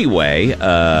Anyway,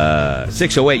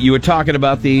 608, you were talking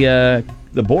about the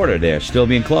border there still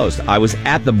being closed. I was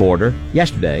at the border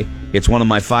yesterday. It's one of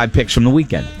my 5 picks from the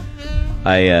weekend.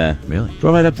 I really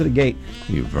drove right up to the gate.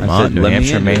 You Vermont, said, New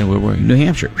Hampshire, Maine, where were you? New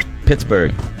Hampshire,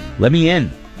 Pittsburgh. Let me in.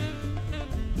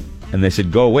 And they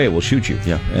said, go away, we'll shoot you.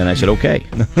 Yeah. And I said, okay.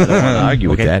 I don't want to argue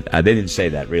with that. They didn't say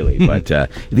that, really. But,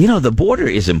 the border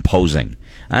is imposing.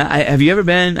 Have you ever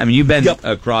been? I mean, you've been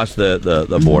across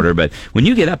the border, but when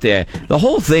you get up there, the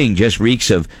whole thing just reeks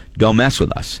of don't mess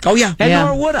with us. Oh, yeah. And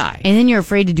nor would I. And then you're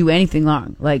afraid to do anything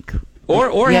wrong.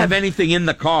 Or have anything in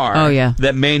the car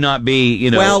that may not be,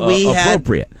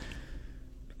 appropriate.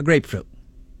 A grapefruit.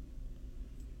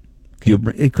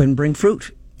 They couldn't bring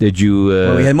fruit. Did you?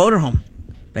 We had a motorhome.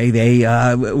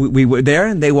 We were there,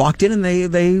 and they walked in, and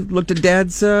they looked at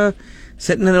Dad's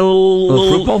sitting in a little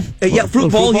fruit bowl.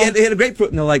 Fruit bowl. He had a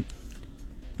grapefruit, and they're like,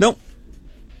 "Nope,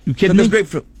 you kidding me?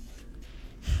 Grapefruit."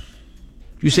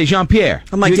 You say Jean-Pierre?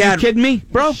 I'm like, Dad, you kidding me,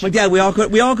 bro? My Dad, we all could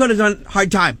have done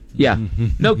hard time. Yeah,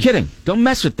 no kidding. Don't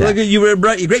mess with that. Look, you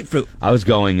brought your grapefruit. I was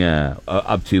going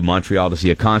up to Montreal to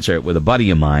see a concert with a buddy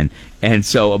of mine, and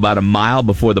so about a mile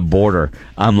before the border,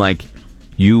 I'm like,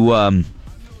 you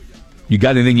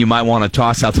got anything you might want to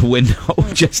toss out the window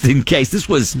just in case? This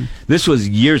was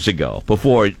years ago,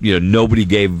 before nobody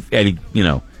gave any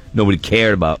nobody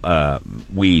cared about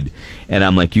weed, and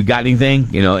I'm like, you got anything?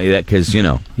 Because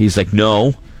he's like,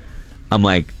 no. I'm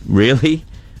like, really?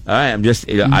 All right, I'm just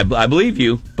I believe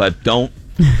you, but don't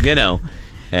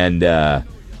and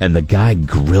the guy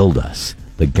grilled us.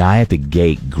 The guy at the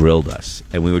gate grilled us,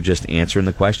 and we were just answering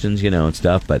the questions, and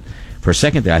stuff. But for a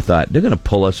second there, I thought they're going to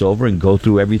pull us over and go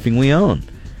through everything we own.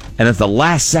 And at the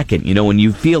last second, when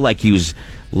you feel like this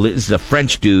is a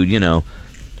French dude,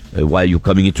 while you're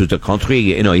coming into the country,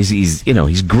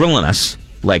 he's grilling us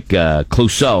like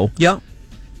Clouseau. Yeah.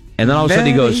 And then all of a sudden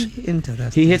he goes,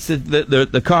 interesting. he hits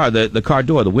the car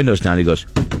door, the window's down. He goes,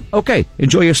 okay,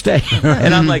 enjoy your stay.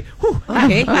 And I'm like, whew,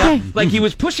 okay. Like he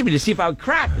was pushing me to see if I would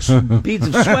crack. Beads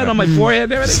of sweat on my forehead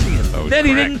and everything. Then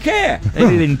he didn't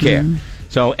care.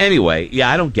 So anyway,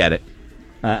 I don't get it.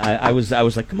 I was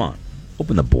like, come on,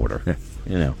 open the border.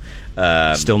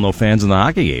 Still no fans in the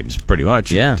hockey games, pretty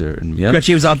much. Yeah. But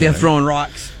she was out there throwing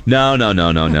rocks. No.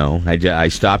 I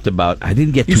stopped I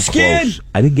didn't get too close.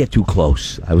 I didn't get too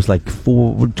close. I was like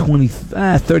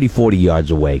 30, 40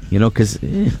 yards away, because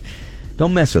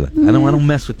don't mess with it. I don't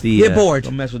mess with the... They're bored.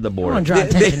 Don't mess with the board.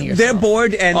 They're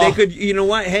bored, and they could,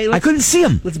 what? Hey, I couldn't see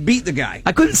them. Let's beat the guy.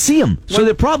 I couldn't see them. So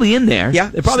they're probably in there. Yeah,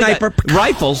 they're probably sniper. got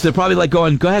rifles. They're probably like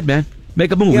going, go ahead, man.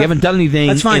 Make a move. Yeah. We haven't done anything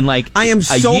in like I am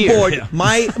so year. bored.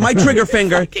 My trigger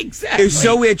finger is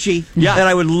so itchy that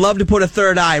I would love to put a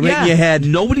third eye right in your head.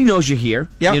 Nobody knows you're here.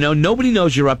 Yep. Nobody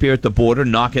knows you're up here at the border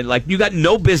knocking. Like, you got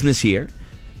no business here.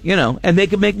 And they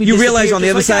could make me. You realize on the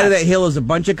other side of that hill is a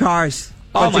bunch of cars.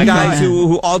 Bunch of guys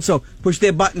who also push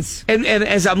their buttons. And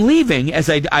as I'm leaving, as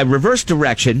I reverse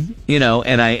direction,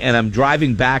 and I'm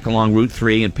driving back along Route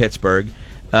 3 in Pittsburgh,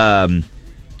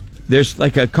 there's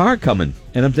like a car coming,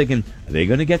 and I'm thinking, are they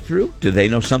going to get through? Do they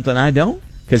know something I don't?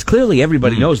 Because clearly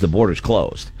everybody knows the border's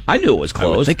closed. I knew it was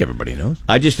closed. I would think everybody knows.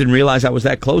 I just didn't realize I was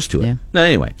that close to it. Yeah. No,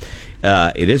 anyway,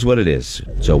 it is what it is.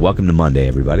 So welcome to Monday,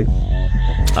 everybody.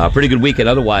 Pretty good weekend.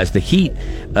 Otherwise, the heat,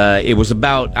 it was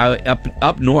about,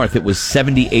 up north, it was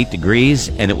 78 degrees,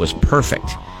 and it was perfect.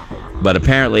 But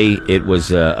apparently it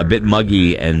was a bit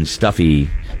muggy and stuffy,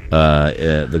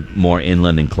 the more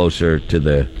inland and closer to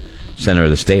the center of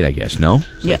the state, I guess. No?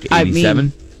 It's like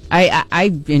 87?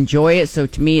 I enjoy it, so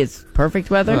to me it's perfect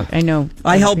weather. I know.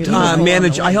 I helped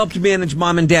manage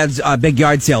Mom and Dad's big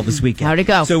yard sale this weekend. How'd it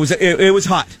go? So it was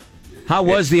hot. How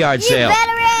was the yard sale? You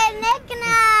better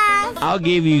recognize. I'll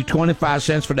give you 25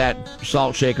 cents for that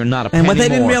salt shaker, not a penny And what they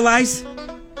didn't more. realize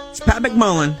is Pat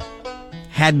McMullen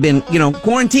had been,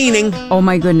 quarantining Oh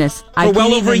my goodness! for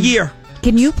well over a year.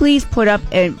 Can you please put up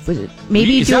and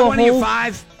maybe Is do that a one of your whole?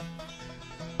 5?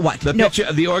 What? The picture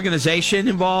of the organization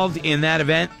involved in that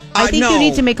event? I think no. you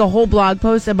need to make a whole blog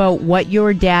post about what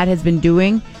your dad has been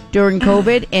doing during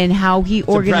COVID and how he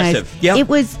organized. impressive. Yep. It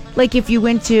was like if you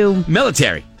went to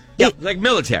Military. Like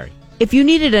military. if you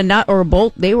needed a nut or a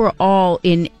bolt, they were all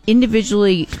in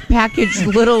individually packaged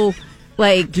little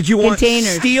Did you want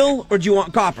containers. steel or do you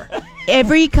want copper?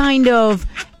 Every kind of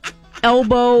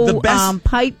elbow The best-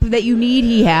 pipe that you need,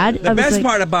 he had. The best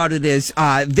part about it is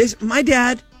my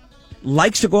dad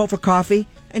likes to go out for coffee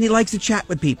and he likes to chat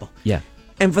with people. Yeah.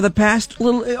 And for the past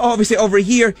obviously over a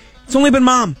year, it's only been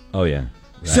Mom. Oh, yeah.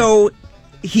 Right. So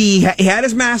he had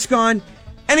his mask on.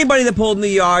 Anybody that pulled in the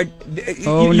yard,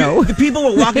 no. the people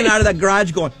were walking out of that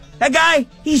garage going, that guy,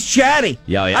 he's chatty.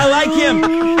 Yeah, yeah. I like him.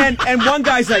 And one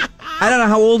guy's like, I don't know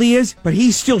how old he is, but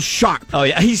he's still sharp. Oh,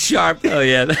 yeah, he's sharp. Oh,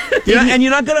 yeah. And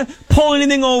you're not going to pull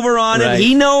anything over on him. Right.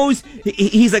 He knows.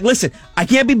 He's like, listen, I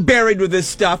can't be buried with this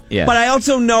stuff, Yeah. but I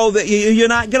also know that you're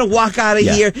not going to walk out of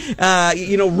Yeah.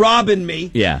 here, robbing me.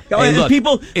 Yeah. And Hey, look,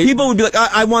 people would be like,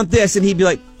 I want this. And he'd be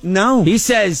like, no. It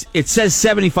says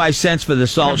 75 cents for the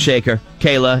salt shaker,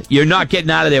 Kayla. You're not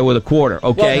getting out of there with a quarter,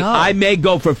 okay? Well, no. I may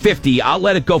go for 50. I'll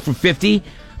let it go for 50,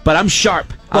 but I'm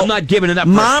sharp. I'm not giving it up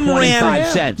for 25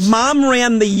 cents. Mom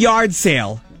ran the yard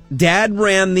sale. Dad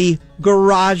ran the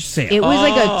garage sale. It was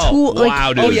like a tool.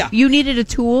 wow, dude. Oh, yeah. You needed a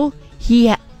tool.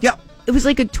 Yep. It was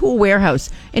like a tool warehouse,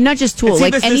 and not just tool, See,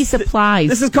 like this any is- supplies.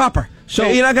 This is copper. So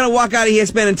you're not going to walk out of here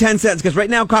spending 10 cents because right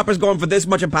now copper's going for this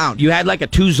much a pound. You had like a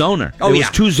 2-zoner. Oh, There yeah.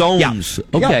 was 2 zones.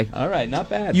 Yeah. Okay. Yeah. All right, not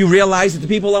bad. You realize that the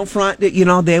people out front,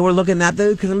 they were looking at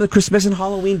the Christmas and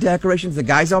Halloween decorations. The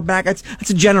guys out back, that's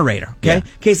a generator. Okay, Yeah. in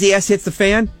case the S hits the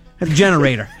fan, that's a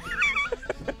generator.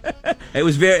 It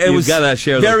was very. You've got to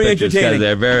share very those pictures 'cause entertaining.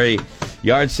 they're very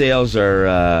yard sales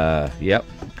are. Yep.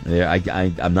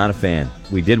 I'm not a fan.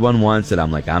 We did one once, and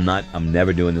I'm like, I'm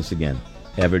never doing this again.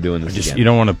 Ever doing this again. You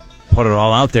don't want to put it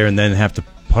all out there and then have to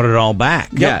put it all back.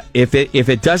 Yeah. If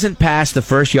it doesn't pass the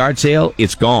first yard sale,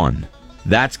 it's gone.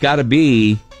 That's got to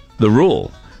be the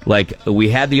rule. Like, we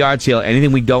had the yard sale.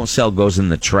 Anything we don't sell goes in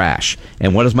the trash.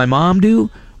 And what does my mom do?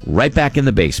 Right back in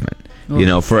the basement.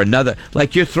 For another,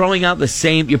 like, you're throwing out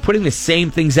you're putting the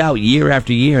same things out year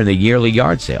after year in the yearly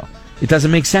yard sale. It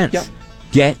doesn't make sense. Yep.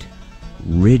 Get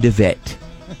rid of it.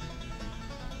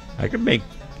 I could make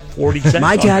 40 cents.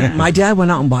 My on that. dad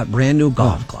went out and bought brand new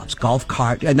golf clubs, golf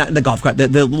cart, not the golf cart, the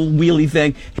little wheelie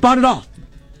thing. He bought it all.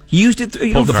 He used it.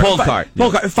 The pull cart.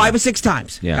 Pull cart 5 or 6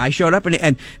 times. Yeah. Guy showed up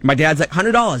and my dad's like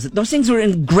 $100. Those things were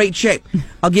in great shape.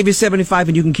 I'll give you 75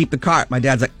 and you can keep the cart. My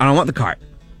dad's like, I don't want the cart.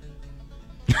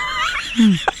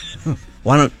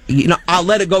 Why don't I'll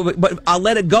let it go, but I'll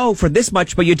let it go for this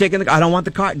much. But you're taking the. I don't want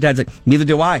the cart. Dad's like, neither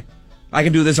do I. I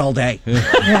can do this all day.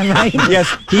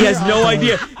 Yes, he has no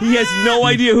idea. He has no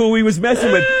idea who he was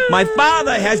messing with. My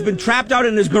father has been trapped out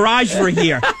in his garage for a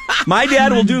year. My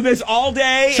dad will do this all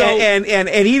day and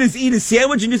eat a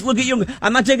sandwich and just look at you.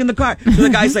 I'm not taking the cart. So the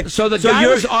guy's like, So the guy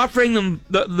was offering them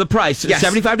the price, Yes.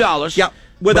 $75. Yep.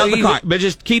 Without the cart. But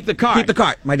just keep the cart. Keep the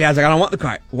cart. My dad's like, I don't want the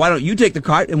cart. Why don't you take the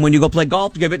cart and when you go play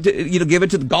golf, give it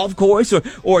to the golf course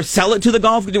or sell it to the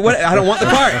golf. I don't want the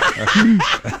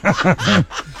cart.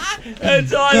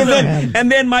 That's awesome.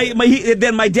 And then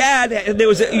my dad, there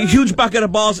was a huge bucket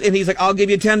of balls, and he's like, I'll give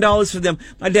you $10 for them.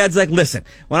 My dad's like, listen,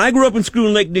 when I grew up in Screw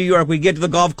Lake, New York, we get to the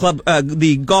golf club,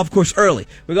 the golf course early.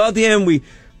 We go out there and we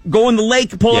go in the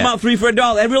lake, pull them Yeah. out $3 for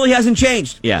 $1. It really hasn't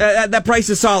changed. Yeah. That price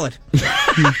is solid.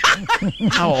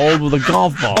 How old were the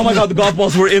golf balls? Oh my God, the golf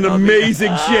balls were in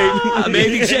amazing shape.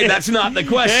 Amazing shit. That's not the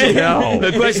question. No.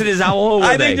 The question is, how old were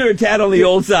I they? think they're a tad on the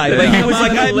old side. But he was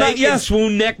like, I'm not, in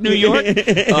Swoon Neck, New York.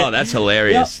 Oh, that's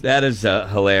hilarious. Yep. That is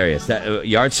hilarious. That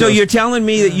yard So sales. you're telling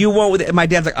me that you won't with it. My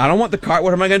dad's like, I don't want the cart.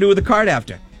 What am I going to do with the cart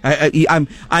after?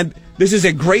 This is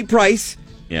a great price.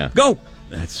 Yeah. Go.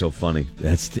 That's so funny.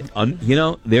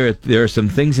 There are some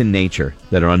things in nature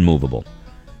that are unmovable,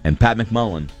 and Pat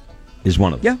McMullen is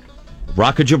one of them. Yeah.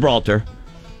 Rock of Gibraltar,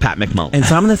 Pat McMullen. And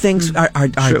some of the things are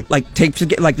like take to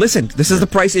get like. Listen, this is the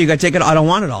price that you got to take it. I don't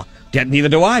want it all. Neither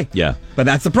do I. Yeah. But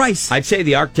that's the price. I'd say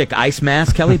the Arctic ice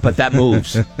mask, Kelly, but that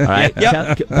moves. All right.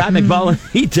 Yep. Pat McMullen,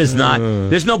 he does not.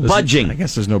 There's no budging. I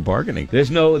guess there's no bargaining.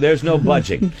 There's no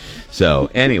budging. So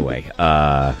anyway,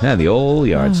 the old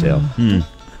yard sale.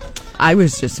 I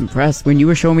was just impressed when you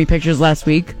were showing me pictures last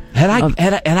week. Had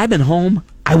I been home,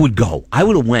 I would go. I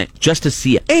would have went just to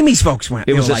see it. Amy's folks went.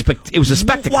 It They was were it was a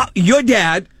spectacle. Wow, your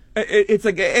dad. It's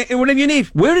like whatever you need.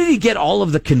 Where did he get all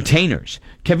of the containers?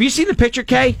 Have you seen the picture,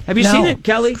 Kay? Have you No. seen it,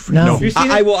 Kelly? No. Have you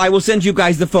seen it? I will send you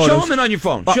guys the photos. Show him it on your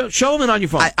phone. Show him it on your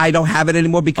phone. I don't have it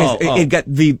anymore because Oh. it got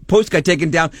the post got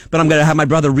taken down. But I'm going to have my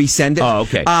brother resend it. Oh,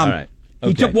 okay. All right. He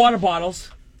Okay. took water bottles,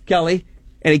 Kelly,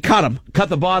 and he cut them. Cut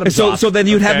the bottoms So off. then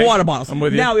you'd have Okay. water bottles. I'm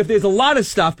with you. Now, if there's a lot of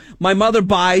stuff, my mother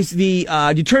buys the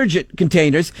detergent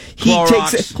containers. He Clorox.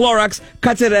 takes it, Clorox,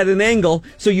 cuts it at an angle,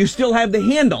 so you still have the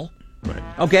handle. Right.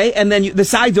 Okay, and then the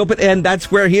sides open, and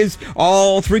that's where his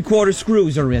all 3/4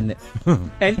 screws are in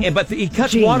it. But he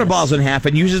cuts water bottles in half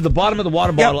and uses the bottom of the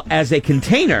water bottle as a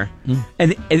container.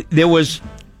 And there was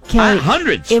Kelly,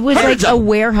 hundreds. It was hundreds like a of them.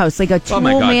 warehouse, like a tool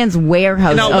my God. man's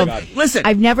warehouse. No, of, but listen,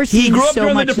 I've never seen He grew up so during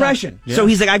the much stuff. Depression, so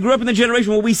he's like, I grew up in the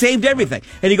generation where we saved everything,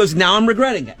 and he goes, now I'm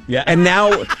regretting it. Yeah. And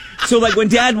now, so like when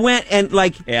Dad went and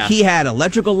like Yeah. he had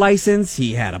electrical license,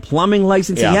 he had a plumbing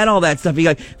license, Yeah. he had all that stuff. He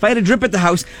like, if I had a drip at the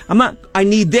house, I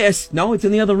need this. No, it's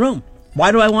in the other room.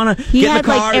 Why do I want to He get in had the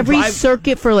car like and every drive?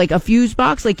 circuit for like a fuse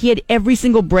box. Like he had every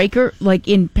single breaker. Like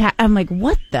I'm like,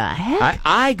 what the heck?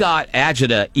 I got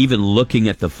agita even looking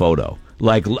at the photo.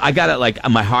 Like I got it. Like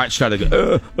my heart started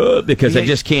to go because I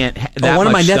just can't. One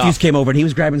of my stuff. nephews came over and he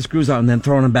was grabbing screws out and then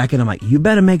throwing them back in. I'm like, you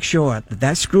better make sure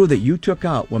that screw that you took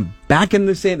out went back in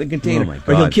the container, Oh my or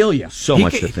he'll God. kill you. So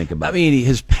much to think about. I mean,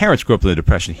 his parents grew up in the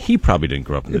Depression. He probably didn't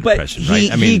grow up in the But Depression,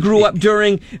 right? I mean, he grew up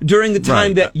during the time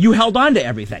Right. that you held on to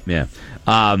everything. Yeah.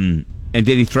 And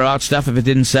did he throw out stuff if it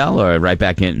didn't sell, or right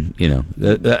back in?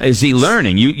 Is he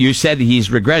learning? You said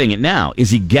he's regretting it now. Is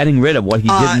he getting rid of what he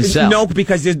didn't sell? No,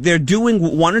 because they're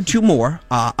doing one or two more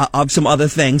of some other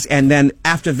things, and then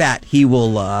after that he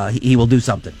will do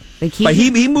something. Like But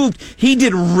he moved. He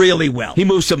did really well. He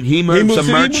moved some. He moved some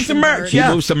merch. He moved some merch. He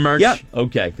Yeah. moved some merch. Yep.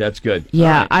 Okay, that's good. Yeah,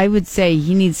 All right. I would say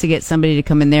he needs to get somebody to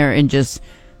come in there and just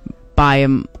buy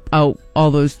him out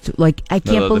all those. Like I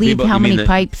can't the believe people- how you mean many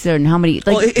pipes and how many. Like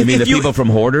Well, You mean if the people from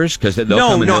Hoarders? Because they'll come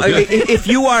No, and no. If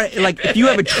you are if you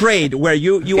have a trade where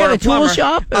you have are a tool plumber,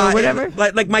 shop or whatever?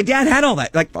 like my dad had all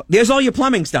that. Like there's all your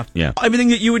plumbing stuff. Yeah. Everything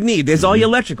that you would need. There's all your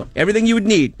electrical. Everything you would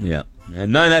need. Yeah,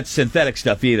 and none of that synthetic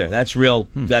stuff either. That's real.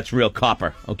 That's real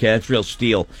copper. Okay, that's real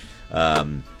steel.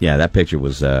 Yeah, that picture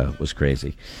was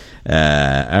crazy. All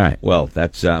right, well,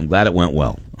 that's. I'm glad it went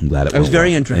well. I'm glad it. It was went very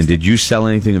well. interesting. And did you sell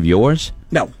anything of yours?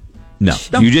 No. No,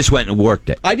 No. you just went and worked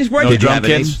it. I just worked no it. drum have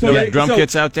any? kits? So- No drum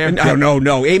kits out there?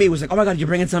 No. Amy was like, "Oh my God, you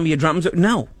bringing some of your drums?"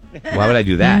 No. Why would I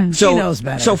do that? So, She knows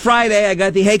better. So Friday, I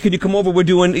got hey, could you come over? We're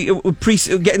doing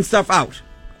getting stuff out.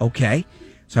 Okay.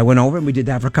 So I went over and we did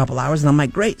that for a couple hours, and I'm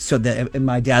like, great. So and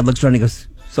my dad looks around and he goes,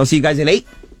 "So I'll see you guys at 8?"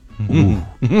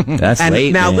 That's And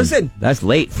late. now man. listen. That's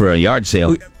late for a yard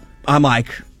sale. I'm like,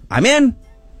 I'm in.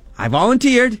 I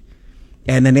volunteered.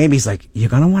 And then Amy's like, you're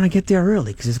going to want to get there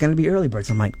early because it's going to be early birds.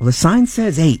 I'm like, well, the sign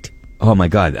says 8. Oh my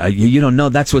God, you don't know.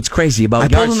 That's what's crazy about I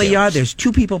yard pulled in the sales. yard. There's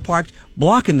 2 people parked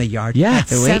blocking the yard. Yeah,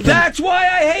 That's why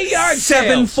I hate yard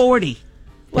sales. 7:40.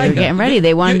 they were getting ready.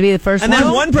 They wanted to be the first And one.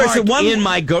 then one person,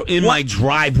 in my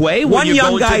driveway one when you're young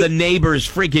going guy- to the neighbor's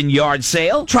freaking yard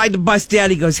sale. tried to bust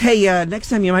dad. He goes, hey, next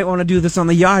time you might want to do this on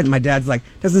the yard. And my dad's like,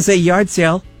 doesn't say yard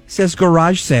sale. It says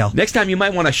garage sale. Next time you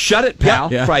might want to shut it,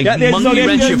 pal. Yeah. Before I there's monkey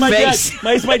wrench your my face. Dad.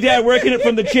 There's my dad working it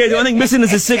from the chair. The only thing missing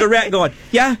is a cigarette going,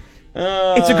 yeah,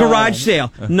 it's a garage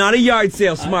sale, not a yard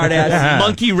sale, smart ass.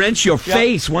 Monkey wrench your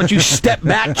face once you step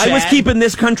back, Chad. I was keeping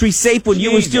this country safe when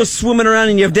you were still swimming around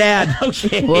in your dad.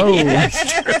 Okay, Whoa.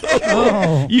 that's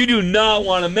true. You do not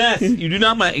want to mess. You do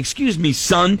not want. Excuse me,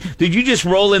 son. Did you just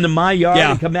roll into my yard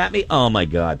Yeah. and come at me? Oh my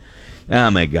God. Oh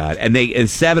my God! And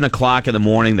it's 7:00 in the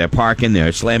morning. They're parking.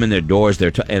 They're slamming their doors.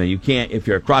 And you can't if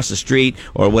you're across the street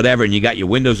or whatever, and you got your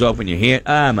windows open. You hear?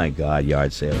 Oh my God!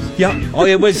 Yard sales. Yeah. Oh,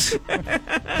 it was.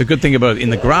 The good thing about in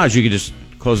the garage, you could just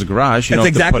close the garage. You don't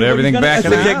have to put everything back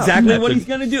in the That's house. exactly what he's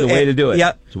going to do. It's the way to do it.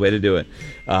 Yep. It's the way to do it.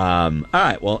 All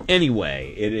right. Well,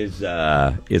 anyway, it's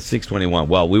 6:21.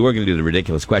 Well, we were going to do the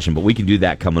ridiculous question, but we can do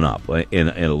that coming up in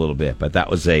a little bit. But that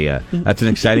was that's an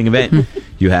exciting event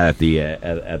you had at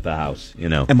the house. You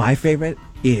know. And my favorite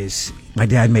is my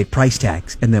dad made price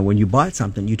tags, and then when you bought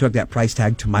something, you took that price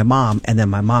tag to my mom, and then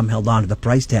my mom held on to the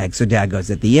price tag. So dad goes,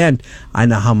 at the end, I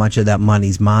know how much of that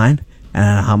money's mine, and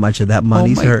I know how much of that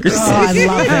money's hers. Oh, I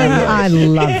love him. I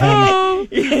love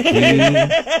him.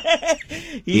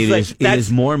 It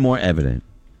is more and more evident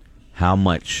how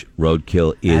much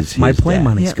roadkill is That's my his play dad.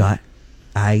 money, Yep. Scott.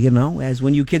 As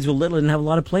when you kids were little, didn't have a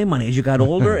lot of play money. As you got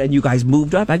older and you guys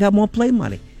moved up, I got more play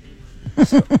money.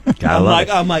 Gotta love it.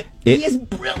 I'm like, It- he is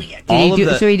brilliant. all of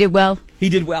the- So he did well. He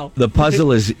did well. The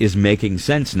puzzle is making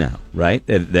sense now, right?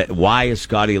 That why is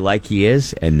Scotty like he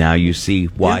is, and now you see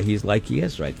why Yeah. he's like he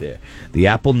is right there. The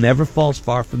apple never falls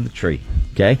far from the tree.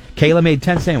 Okay, Kayla made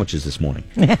 10 sandwiches this morning.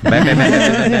 Bam, bam, bam, bam,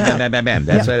 bam, bam, bam, bam, bam.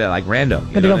 That's like random.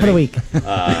 Good to go for the week.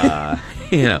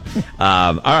 You know.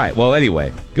 All right. Well,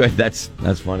 anyway, good. That's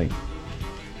funny.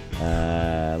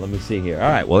 Let me see here. All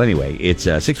right. Well, anyway, it's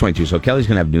 6:22. So Kelly's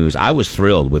going to have news. I was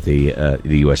thrilled with the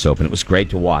U.S. Open. It was great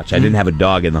to watch. I didn't have a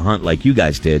dog in the hunt like you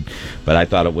guys did, but I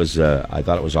thought it was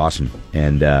awesome,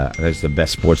 and that's the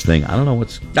best sports thing. I don't know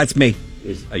what's. That's me.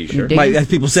 Are you sure? Did you? That's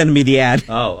people sending me the ad.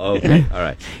 Oh, okay. All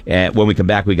right. And when we come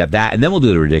back, we got that, and then we'll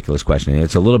do the ridiculous question.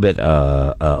 It's a little bit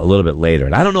later.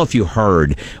 And I don't know if you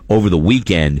heard over the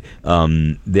weekend,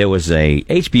 there was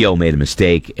HBO made a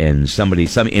mistake, and some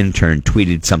intern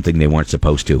tweeted something they weren't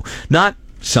supposed to. Not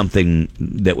something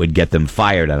that would get them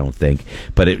fired, I don't think,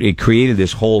 but it created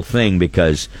this whole thing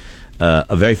because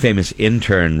a very famous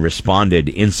intern responded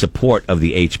in support of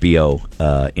the HBO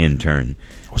intern.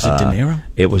 Was it De Niro?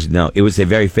 It was a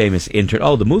very famous intern.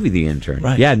 Oh, the movie The Intern.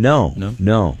 Right. Yeah, no.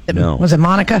 Was it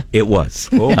Monica? It was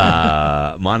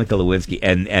Monica Lewinsky,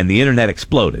 and the internet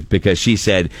exploded because she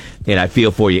said, "And I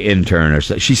feel for you, intern," or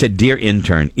so. She said, "Dear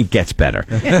intern, it gets better,"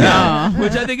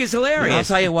 which I think is hilarious. I'll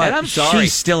tell you what, and I'm sorry,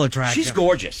 she's still attractive. She's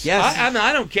gorgeous. Yes,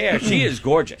 I don't care. She is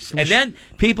gorgeous. And then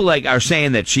people are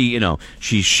saying that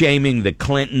she's shaming the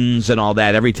Clintons and all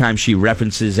that every time she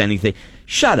references anything.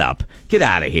 Shut up! Get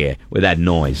out of here with that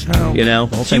noise.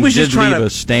 She was just trying to leave a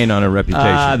stain on her reputation.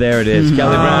 Ah, there it is.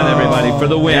 Kelly Brown, everybody, for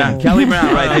the win. Yeah. Kelly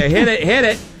Brown right there.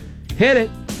 Hit it.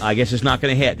 I guess it's not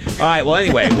going to hit. All right, well,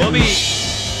 anyway, we'll be...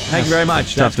 Thank you very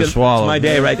much. Tough to swallow. That's my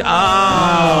day right there.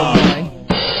 Oh,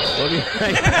 we'll be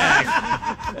right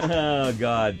back. Oh,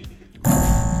 God.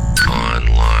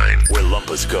 Online, where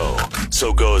Lumpus go,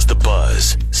 so goes the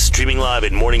buzz. Streaming live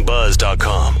at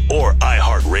morningbuzz.com or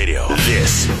iHeartRadio.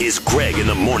 This is Greg in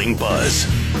the Morning Buzz.